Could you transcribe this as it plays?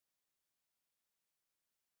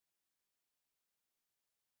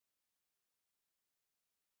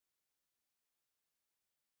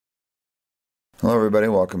Hello everybody,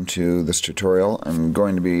 welcome to this tutorial. I'm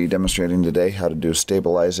going to be demonstrating today how to do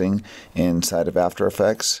stabilizing inside of After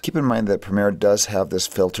Effects. Keep in mind that Premiere does have this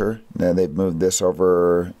filter. Now, they've moved this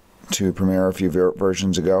over to Premiere a few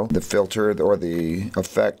versions ago. The filter or the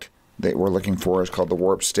effect that we're looking for is called the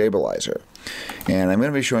Warp Stabilizer. And I'm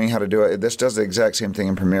going to be showing you how to do it. This does the exact same thing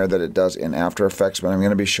in Premiere that it does in After Effects, but I'm going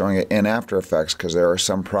to be showing it in After Effects because there are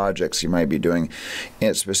some projects you might be doing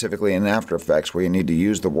it specifically in After Effects where you need to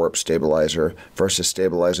use the Warp Stabilizer first to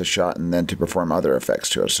stabilize a shot and then to perform other effects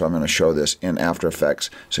to it. So I'm going to show this in After Effects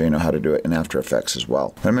so you know how to do it in After Effects as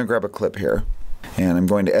well. I'm going to grab a clip here and I'm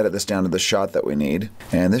going to edit this down to the shot that we need.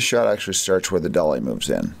 And this shot actually starts where the dolly moves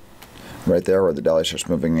in. Right there where the dolly starts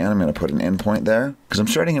moving in, I'm going to put an endpoint there. Because I'm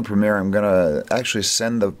starting in Premiere, I'm going to actually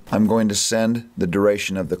send the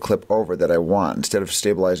duration of the clip over that I want. Instead of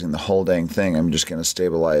stabilizing the whole dang thing, I'm just going to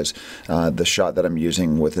stabilize the shot that I'm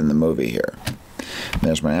using within the movie here.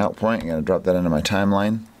 There's my out point. I'm going to drop that into my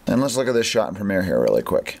timeline. And let's look at this shot in Premiere here really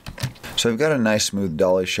quick. So I've got a nice smooth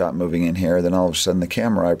dolly shot moving in here. Then all of a sudden the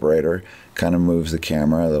camera operator kind of moves the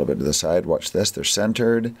camera a little bit to the side. Watch this. They're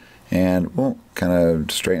centered. And kind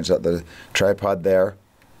of straightens out the tripod there.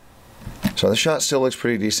 So the shot still looks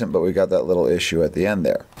pretty decent, but we got that little issue at the end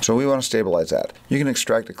there. So we want to stabilize that. You can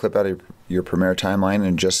extract a clip out of your Premiere timeline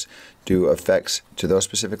and just do effects to those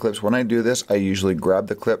specific clips. When I do this, I usually grab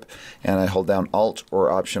the clip and I hold down Alt or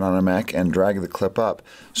Option on a Mac and drag the clip up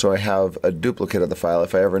so I have a duplicate of the file.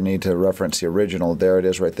 If I ever need to reference the original, there it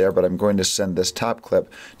is right there, but I'm going to send this top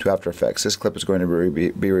clip to After Effects. This clip is going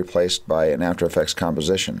to be replaced by an After Effects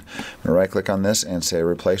composition. I'm going to right click on this and say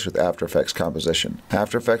Replace with After Effects composition.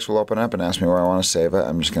 After Effects will open up and ask me where I want to save it.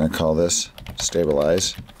 I'm just going to call this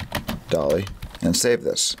Stabilize Dolly and save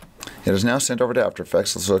this. It is now sent over to After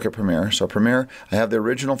Effects. Let's look at Premiere. So Premiere, I have the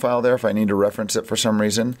original file there if I need to reference it for some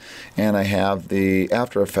reason, and I have the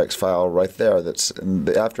After Effects file right there that's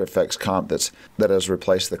the After Effects comp that has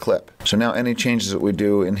replaced the clip. So now any changes that we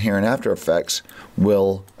do in here in After Effects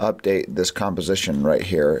will update this composition right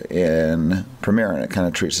here in Premiere, and it kind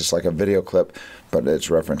of treats this like a video clip, but it's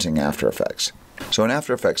referencing After Effects. So in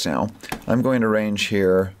After Effects now, I'm going to arrange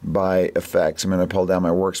here by effects. I'm going to pull down my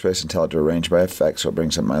workspace and tell it to arrange by effects, so it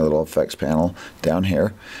brings up my little effects panel down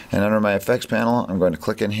here. And under my effects panel, I'm going to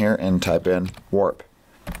click in here and type in Warp.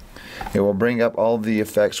 It will bring up all of the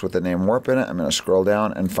effects with the name Warp in it. I'm going to scroll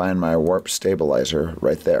down and find my Warp Stabilizer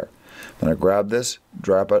right there. I'm going to grab this,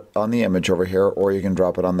 drop it on the image over here, or you can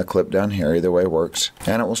drop it on the clip down here. Either way works.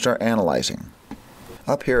 And it will start analyzing.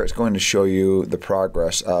 Up here it's going to show you the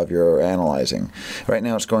progress of your analyzing. Right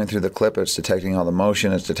now it's going through the clip, it's detecting all the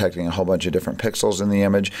motion, it's detecting a whole bunch of different pixels in the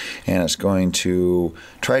image, and it's going to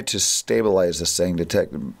try to stabilize this thing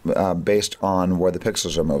based on where the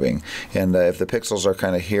pixels are moving. And if the pixels are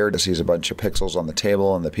kind of here, it sees a bunch of pixels on the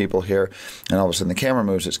table and the people here, and all of a sudden the camera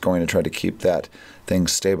moves, it's going to try to keep that thing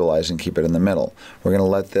stabilized and keep it in the middle. We're going to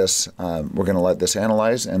let this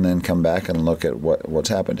analyze and then come back and look at what's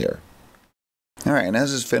happened here. Alright, and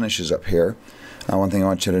as this finishes up here, one thing I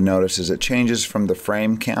want you to notice is it changes from the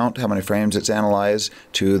frame count, how many frames it's analyzed,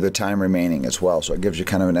 to the time remaining as well. So it gives you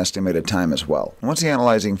kind of an estimated time as well. Once the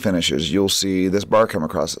analyzing finishes, you'll see this bar come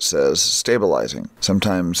across that says stabilizing,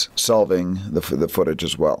 sometimes solving the footage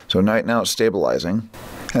as well. So right now it's stabilizing,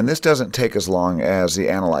 and this doesn't take as long as the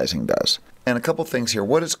analyzing does. And a couple things here.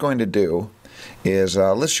 What it's going to do is,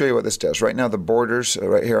 let's show you what this does. Right now the borders,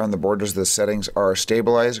 right here on the borders, the settings are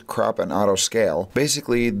stabilize, crop, and auto scale.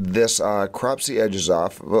 Basically this crops the edges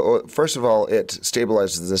off. Well, first of all, it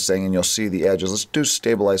stabilizes this thing and you'll see the edges. Let's do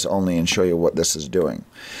stabilize only and show you what this is doing.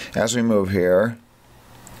 As we move here,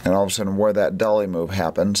 and all of a sudden where that dolly move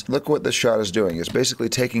happens, look what this shot is doing. It's basically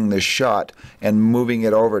taking this shot and moving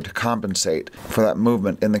it over to compensate for that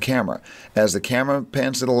movement in the camera. As the camera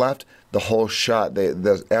pans to the left, the whole shot,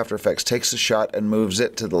 the After Effects takes the shot and moves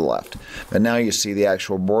it to the left. But now you see the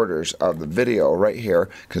actual borders of the video right here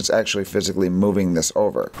because it's actually physically moving this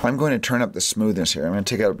over. I'm going to turn up the smoothness here. I'm going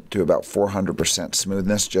to take it up to about 400%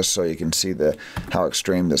 smoothness just so you can see how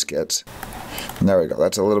extreme this gets. And there we go.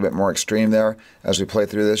 That's a little bit more extreme there. As we play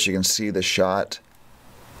through this, you can see the shot.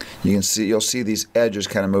 You'll see these edges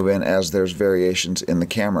kind of move in as there's variations in the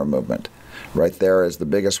camera movement. Right there is the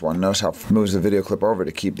biggest one. Notice how it moves the video clip over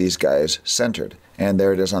to keep these guys centered. And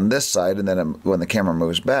there it is on this side, and then when the camera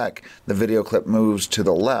moves back, the video clip moves to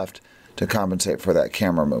the left to compensate for that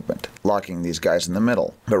camera movement, locking these guys in the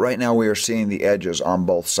middle. But right now we are seeing the edges on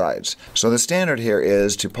both sides. So the standard here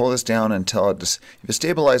is to pull this down until if you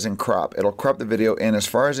stabilize and crop, it'll crop the video in as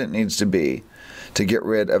far as it needs to be to get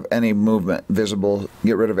rid of any movement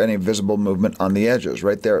get rid of any visible movement on the edges.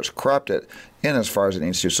 Right there, it's cropped it in as far as it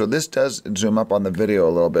needs to. So this does zoom up on the video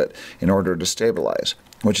a little bit in order to stabilize,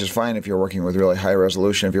 which is fine if you're working with really high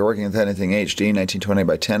resolution. If you're working with anything HD, 1920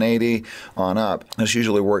 by 1080 on up, this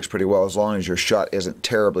usually works pretty well as long as your shot isn't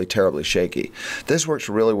terribly, terribly shaky. This works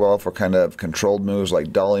really well for kind of controlled moves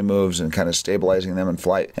like dolly moves and kind of stabilizing them in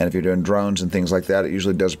flight. And if you're doing drones and things like that, it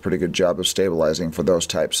usually does a pretty good job of stabilizing for those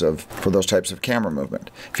types of camera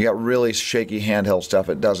movement. If you got really shaky handheld stuff,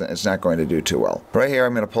 it's not going to do too well. Right here,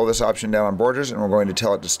 I'm going to pull this option down on borders, and we're going to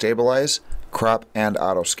tell it to stabilize, crop, and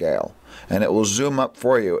auto scale. And it will zoom up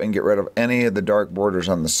for you and get rid of any of the dark borders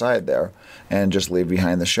on the side there and just leave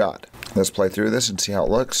behind the shot. Let's play through this and see how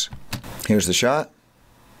it looks. Here's the shot.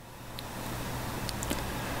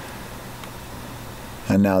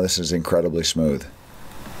 And now this is incredibly smooth.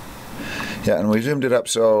 Yeah, and we zoomed it up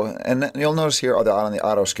and you'll notice here on the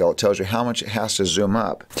auto scale, it tells you how much it has to zoom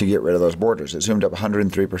up to get rid of those borders. It zoomed up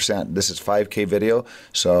 103%. This is 5K video,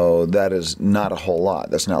 so that is not a whole lot.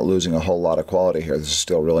 That's not losing a whole lot of quality here. This is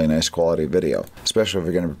still really nice quality video. Especially if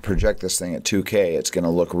you're going to project this thing at 2K, it's going to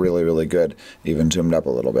look really, really good, even zoomed up a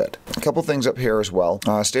little bit. A couple things up here as well.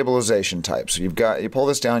 Stabilization types. You pull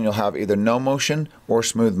this down, you'll have either no motion or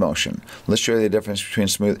smooth motion. Let's show you the difference between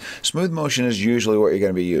smooth. Smooth motion is usually what you're going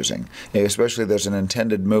to be using. Especially if there's an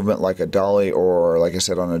intended movement like a dolly or, like I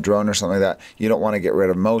said, on a drone or something like that, you don't want to get rid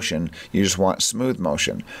of motion, you just want smooth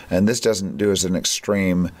motion. And this doesn't do as an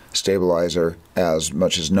extreme stabilizer as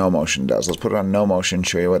much as no motion does. Let's put it on no motion,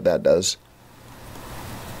 show you what that does.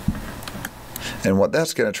 And what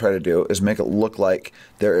that's going to try to do is make it look like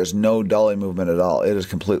there is no dolly movement at all. It is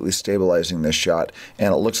completely stabilizing this shot,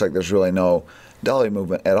 and it looks like there's really no dolly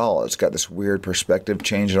movement at all. It's got this weird perspective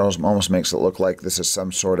change. It almost makes it look like this is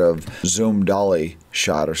some sort of zoom dolly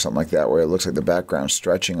shot or something like that, where it looks like the background's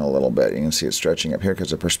stretching a little bit. You can see it stretching up here because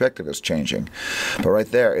the perspective is changing. But right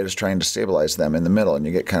there, it is trying to stabilize them in the middle, and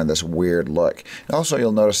you get kind of this weird look. And also,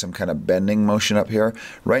 you'll notice some kind of bending motion up here.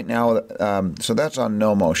 Right now, so that's on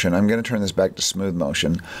no motion. I'm going to turn this back to smooth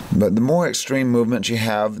motion. But the more extreme movements you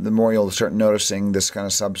have, the more you'll start noticing this kind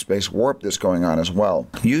of subspace warp that's going on as well.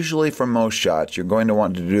 Usually for most shots, you're going to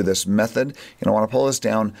want to do this method. You're going to want to pull this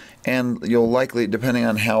down, and you'll likely, depending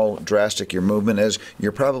on how drastic your movement is,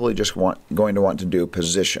 you're probably just going to want to do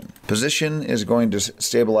position. Position is going to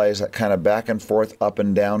stabilize that kind of back and forth, up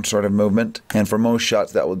and down sort of movement, and for most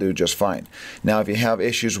shots that will do just fine. Now, if you have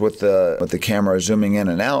issues with the camera zooming in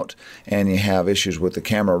and out, and you have issues with the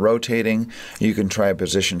camera rotating, you can try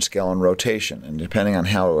position, scale, and rotation. And depending on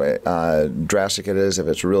how drastic it is, if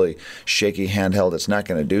it's really shaky handheld, it's not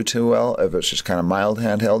going to do too well. If it's just kind of mild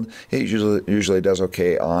handheld, it usually does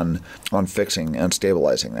okay on fixing and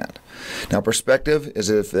stabilizing that. Now, perspective is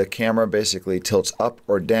if the camera basically tilts up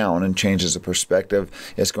or down and changes the perspective,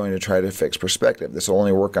 it's going to try to fix perspective. This will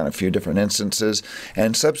only work on a few different instances,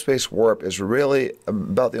 and subspace warp is really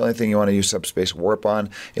about the only thing you want to use subspace warp on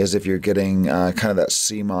is if you're getting kind of that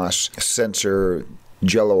CMOS sensor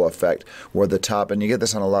jello effect where the top, and you get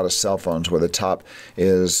this on a lot of cell phones, where the top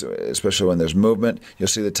is, especially when there's movement, you'll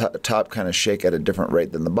see the top kind of shake at a different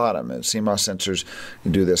rate than the bottom. And CMOS sensors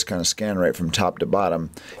do this kind of scan rate from top to bottom,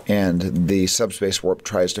 and the subspace warp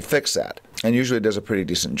tries to fix that, and usually does a pretty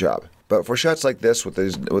decent job. But for shots like this with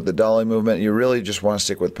the dolly movement, you really just want to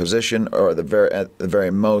stick with position, or at the very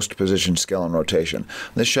most position, scale, and rotation.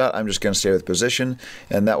 This shot, I'm just going to stay with position,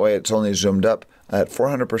 and that way it's only zoomed up. At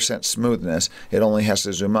 400% smoothness, it only has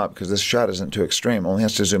to zoom up, because this shot isn't too extreme, only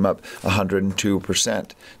has to zoom up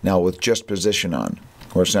 102%. Now with just position on,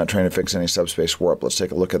 where it's not trying to fix any subspace warp. Let's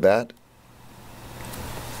take a look at that.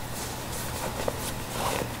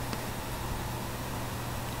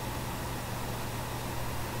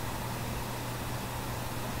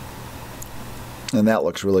 And that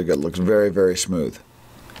looks really good. Looks very, very smooth.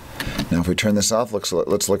 Now if we turn this off, let's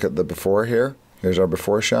look at the before here. Here's our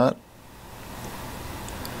before shot.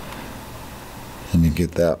 And you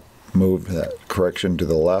get that move, that correction to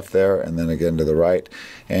the left there, and then again to the right.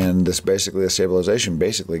 And this basically, the stabilization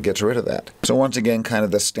basically gets rid of that. So once again, kind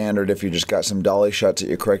of the standard, if you just got some dolly shots that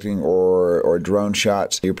you're correcting, or drone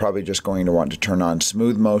shots, you're probably just going to want to turn on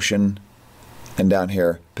smooth motion, and down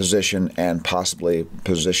here, position, and possibly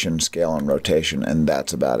position, scale, and rotation, and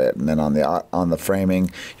that's about it. And then on the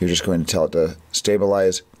framing, you're just going to tell it to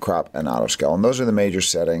stabilize, crop, and auto scale. And those are the major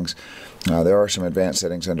settings. There are some advanced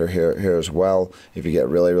settings under here as well. If you get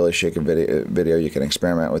really, really shaky video, you can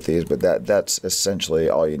experiment with these, but that's essentially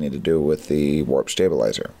all you need to do with the warp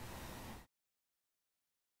stabilizer.